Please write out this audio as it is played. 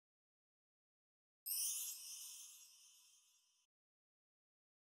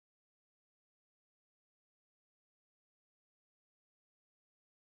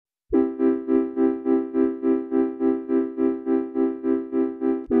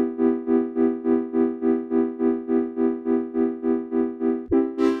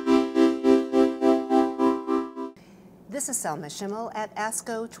This is Selma Schimmel at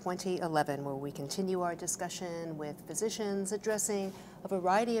ASCO 2011, where we continue our discussion with physicians addressing a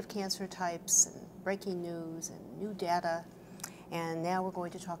variety of cancer types and breaking news and new data. And now we're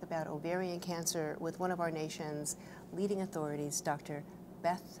going to talk about ovarian cancer with one of our nation's leading authorities, Dr.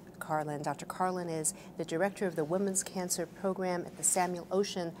 Beth Karlan. Dr. Karlan is the director of the Women's Cancer Program at the Samuel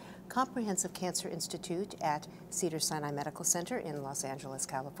Ocean Comprehensive Cancer Institute at Cedars-Sinai Medical Center in Los Angeles,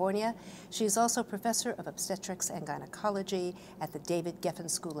 California. She is also professor of Obstetrics and Gynecology at the David Geffen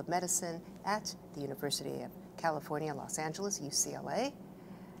School of Medicine at the University of California, Los Angeles, UCLA.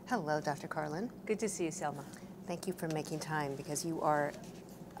 Hello, Dr. Karlan. Good to see you, Selma. Thank you for making time because you are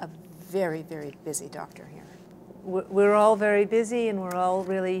a very, very busy doctor here. We're all very busy and we're all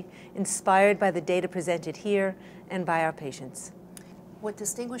really inspired by the data presented here and by our patients. What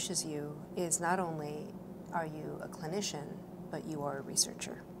distinguishes you is not only are you a clinician, but you are a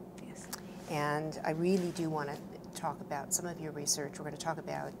researcher. Yes. And I really do want to talk about some of your research. We're going to talk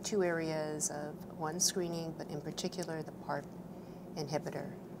about two areas of one, screening, but in particular the PARP inhibitor.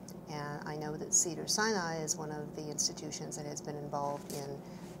 And I know that Cedars-Sinai is one of the institutions that has been involved in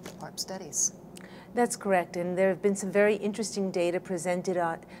the PARP studies. That's correct, and there have been some very interesting data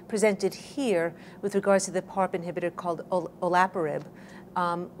presented here with regards to the PARP inhibitor called olaparib.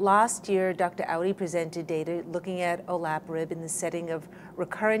 Last year, Dr. Audi presented data looking at olaparib in the setting of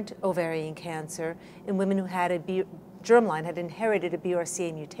recurrent ovarian cancer in women who had germline had inherited a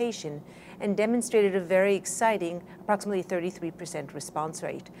BRCA mutation and demonstrated a very exciting, approximately 33% response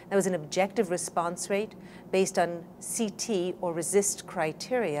rate. That was an objective response rate based on CT or RECIST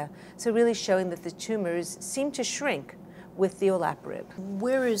criteria, so really showing that the tumors seem to shrink with the olaparib.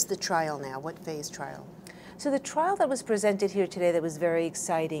 Where is the trial now? What phase trial? So the trial that was presented here today that was very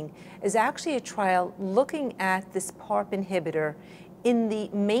exciting is actually a trial looking at this PARP inhibitor in the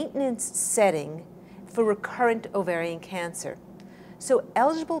maintenance setting for recurrent ovarian cancer. So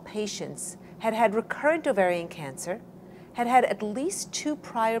eligible patients had had recurrent ovarian cancer, had had at least 2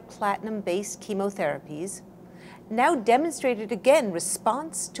 prior platinum-based chemotherapies, now demonstrated again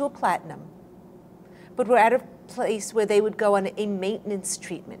response to a platinum, but were at a place where they would go on a maintenance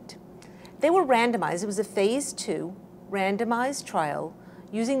treatment. They were randomized. It was a phase 2 randomized trial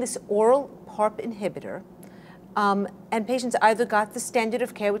using this oral PARP inhibitor, and patients either got the standard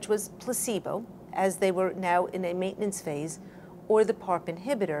of care, which was placebo, as they were now in a maintenance phase, or the PARP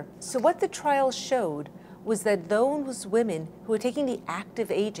inhibitor. So what the trial showed was that those women who were taking the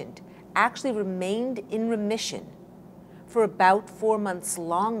active agent actually remained in remission for about 4 months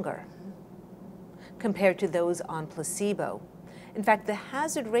longer compared to those on placebo. In fact, the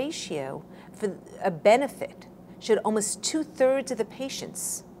hazard ratio for a benefit showed almost 2/3 of the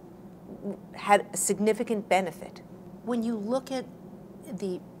patients had a significant benefit. When you look at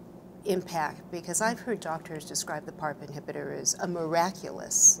the impact, because I've heard doctors describe the PARP inhibitor as a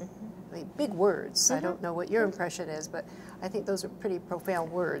miraculous, I mean, big words. I don't know what your impression is, but I think those are pretty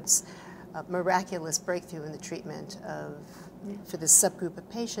profound words. A miraculous breakthrough in the treatment for this subgroup of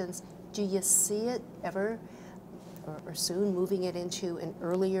patients. Do you see it ever or soon moving it into an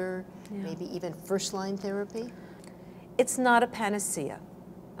earlier, maybe even first-line therapy? It's not a panacea,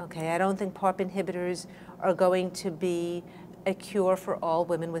 okay? I don't think PARP inhibitors are going to be a cure for all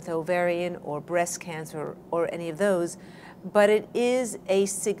women with ovarian or breast cancer or any of those, but it is a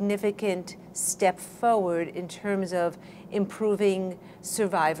significant step forward in terms of improving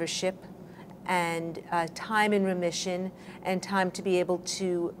survivorship and time in remission and time to be able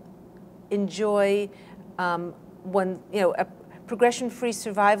to enjoy a progression-free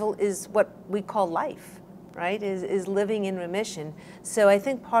survival is what we call life, right, is living in remission. So I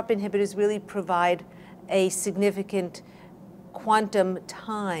think PARP inhibitors really provide a significant quantum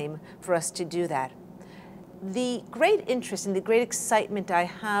time for us to do that. The great interest and the great excitement I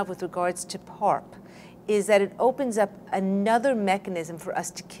have with regards to PARP is that it opens up another mechanism for us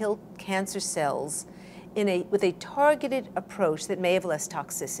to kill cancer cells with a targeted approach that may have less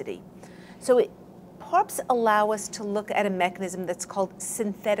toxicity. So PARPs allow us to look at a mechanism that's called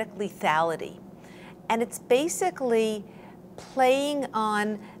synthetic lethality. And it's basically playing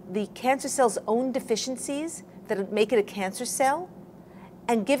on the cancer cell's own deficiencies that make it a cancer cell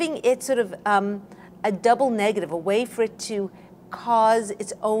and giving it sort of a double negative, a way for it to cause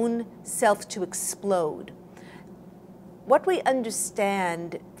its own self to explode. What we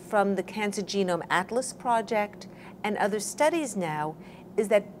understand from the Cancer Genome Atlas Project and other studies now is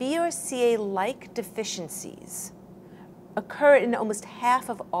that BRCA-like deficiencies occur in almost half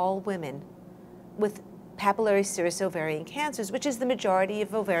of all women with papillary serous ovarian cancers, which is the majority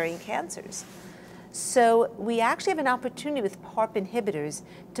of ovarian cancers. So we actually have an opportunity with PARP inhibitors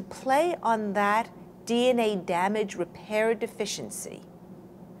to play on that DNA damage repair deficiency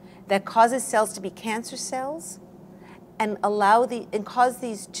that causes cells to be cancer cells and cause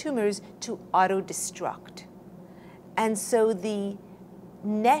these tumors to auto-destruct. And so the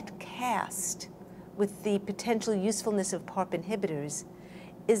net cast with the potential usefulness of PARP inhibitors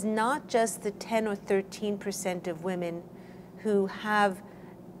is not just the 10 or 13% of women who have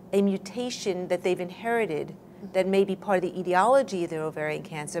a mutation that they've inherited that may be part of the etiology of their ovarian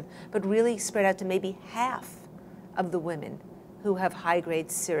cancer, but really spread out to maybe half of the women who have high-grade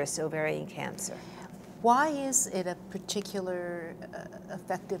serous ovarian cancer. Why is it a particular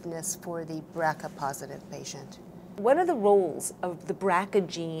effectiveness for the BRCA-positive patient? One of the roles of the BRCA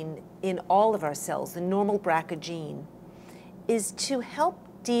gene in all of our cells, the normal BRCA gene, is to help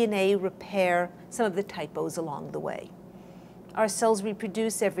DNA repair some of the typos along the way. Our cells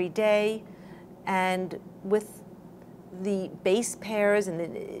reproduce every day, and with the base pairs and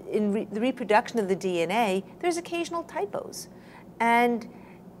the reproduction of the DNA, there's occasional typos. And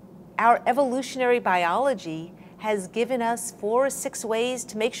our evolutionary biology has given us 4 or 6 ways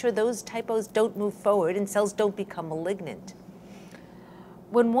to make sure those typos don't move forward and cells don't become malignant.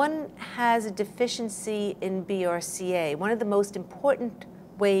 When one has a deficiency in BRCA, one of the most important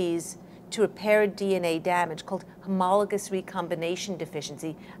ways to repair DNA damage, called homologous recombination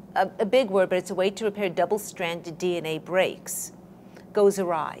deficiency, a big word, but it's a way to repair double-stranded DNA breaks, goes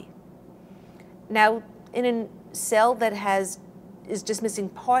awry. Now, in a cell that is just missing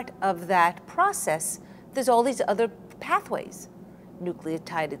part of that process, there's all these other pathways.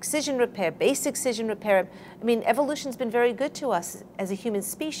 Nucleotide excision repair, base excision repair. I mean, evolution's been very good to us as a human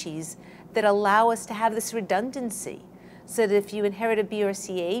species that allow us to have this redundancy, so that if you inherit a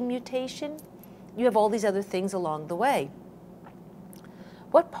BRCA mutation, you have all these other things along the way.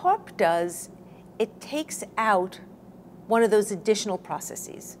 What PARP does, it takes out one of those additional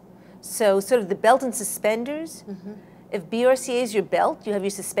processes. So sort of the belt and suspenders. If BRCA is your belt, you have your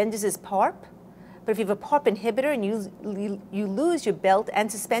suspenders as PARP. But if you have a PARP inhibitor and you lose your belt and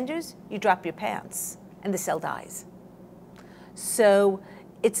suspenders, you drop your pants and the cell dies. So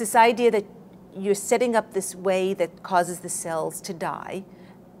it's this idea that you're setting up this way that causes the cells to die,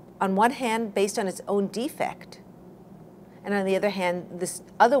 on one hand based on its own defect, and on the other hand this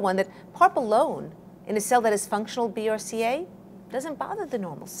other one that PARP alone in a cell that is functional BRCA doesn't bother the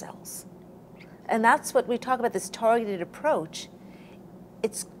normal cells. And that's what we talk about, this targeted approach.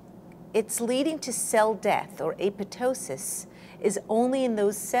 It's leading to cell death, or apoptosis, is only in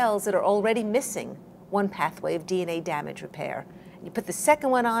those cells that are already missing one pathway of DNA damage repair. You put the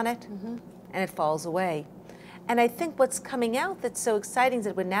second one on it, and it falls away. And I think what's coming out that's so exciting is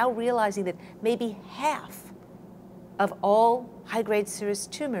that we're now realizing that maybe half of all high-grade serous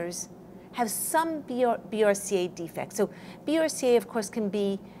tumors have some BRCA defect. So BRCA, of course, can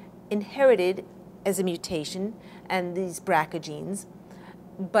be inherited as a mutation, and these BRCA genes,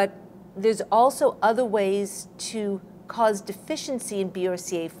 but there's also other ways to cause deficiency in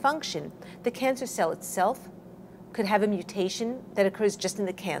BRCA function. The cancer cell itself could have a mutation that occurs just in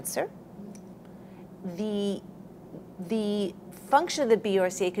the cancer. The function of the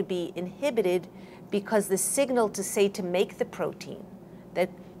BRCA could be inhibited because the signal to make the protein that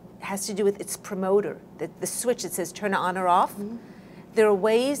has to do with its promoter, the switch that says turn on or off. There are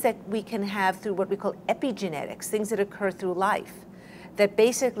ways that we can have through what we call epigenetics, things that occur through life, that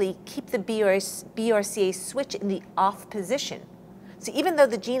basically keep the BRCA switch in the off position. So even though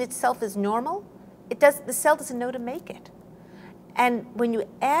the gene itself is normal, the cell doesn't know to make it. And when you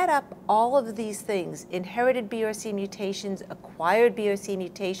add up all of these things, inherited BRCA mutations, acquired BRCA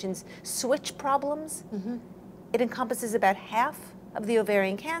mutations, switch problems, it encompasses about half of the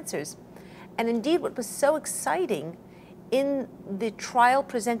ovarian cancers. And indeed, what was so exciting in the trial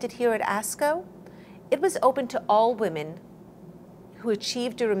presented here at ASCO, it was open to all women who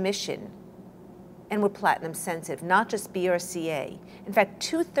achieved a remission and were platinum sensitive, not just BRCA. In fact,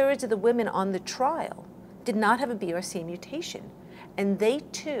 2/3 of the women on the trial did not have a BRCA mutation, and they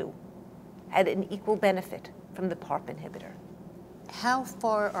too had an equal benefit from the PARP inhibitor. How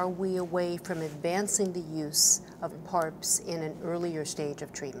far are we away from advancing the use of PARPs in an earlier stage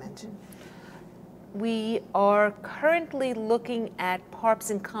of treatment? We are currently looking at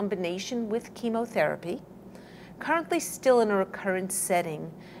PARPs in combination with chemotherapy, currently still in a recurrent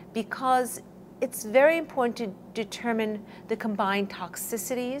setting, because it's very important to determine the combined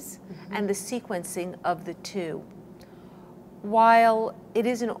toxicities and the sequencing of the two. While it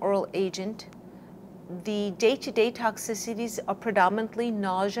is an oral agent, the day-to-day toxicities are predominantly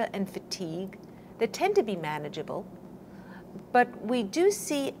nausea and fatigue that tend to be manageable, but we do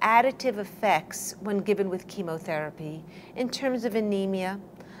see additive effects when given with chemotherapy in terms of anemia,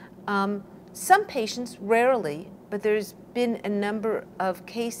 Some patients, rarely, but there's been a number of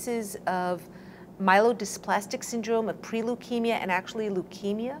cases of myelodysplastic syndrome, of pre-leukemia, and actually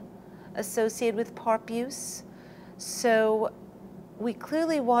leukemia associated with PARP use. So we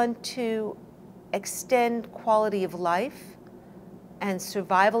clearly want to extend quality of life and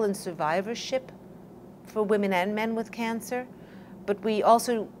survival and survivorship for women and men with cancer, but we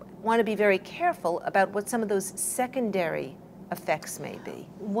also want to be very careful about what some of those secondary effects may be.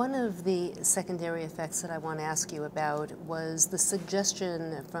 One of the secondary effects that I want to ask you about was the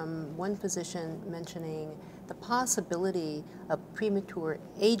suggestion from one physician mentioning the possibility of premature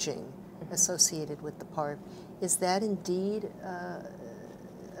aging associated with the PARP. Is that indeed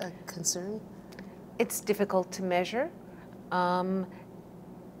a concern? It's difficult to measure. There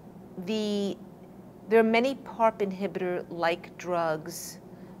are many PARP inhibitor-like drugs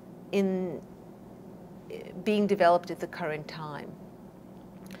being developed at the current time.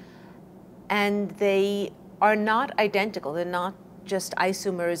 And they are not identical. They're not just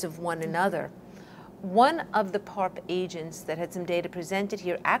isomers of one another. One of the PARP agents that had some data presented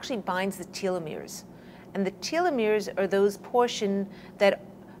here actually binds the telomeres. And the telomeres are those portions that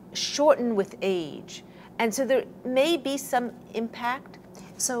shorten with age. And so there may be some impact.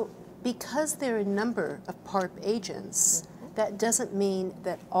 So because there are a number of PARP agents, that doesn't mean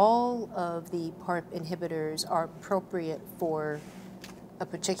that all of the PARP inhibitors are appropriate for a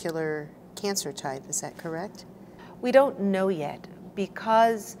particular cancer type. Is that correct? We don't know yet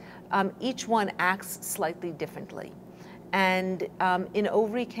because each one acts slightly differently. And in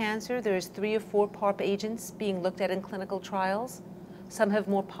ovary cancer, there's 3 or 4 PARP agents being looked at in clinical trials. Some have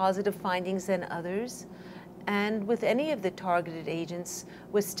more positive findings than others. And with any of the targeted agents,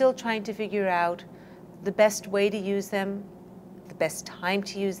 we're still trying to figure out the best way to use them, the best time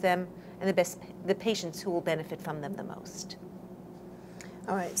to use them, and the patients who will benefit from them the most.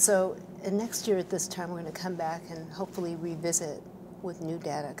 All right, so next year at this time, we're going to come back and hopefully revisit with new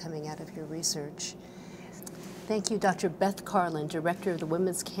data coming out of your research. Thank you, Dr. Beth Karlan, Director of the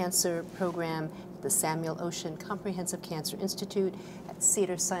Women's Cancer Program at the Samuel Ocean Comprehensive Cancer Institute at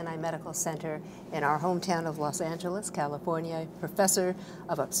Cedars-Sinai Medical Center in our hometown of Los Angeles, California, Professor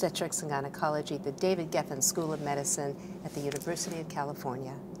of Obstetrics and Gynecology at the David Geffen School of Medicine at the University of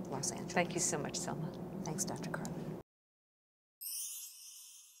California, Los Angeles. Thank you so much, Selma. Thanks, Dr. Karlan.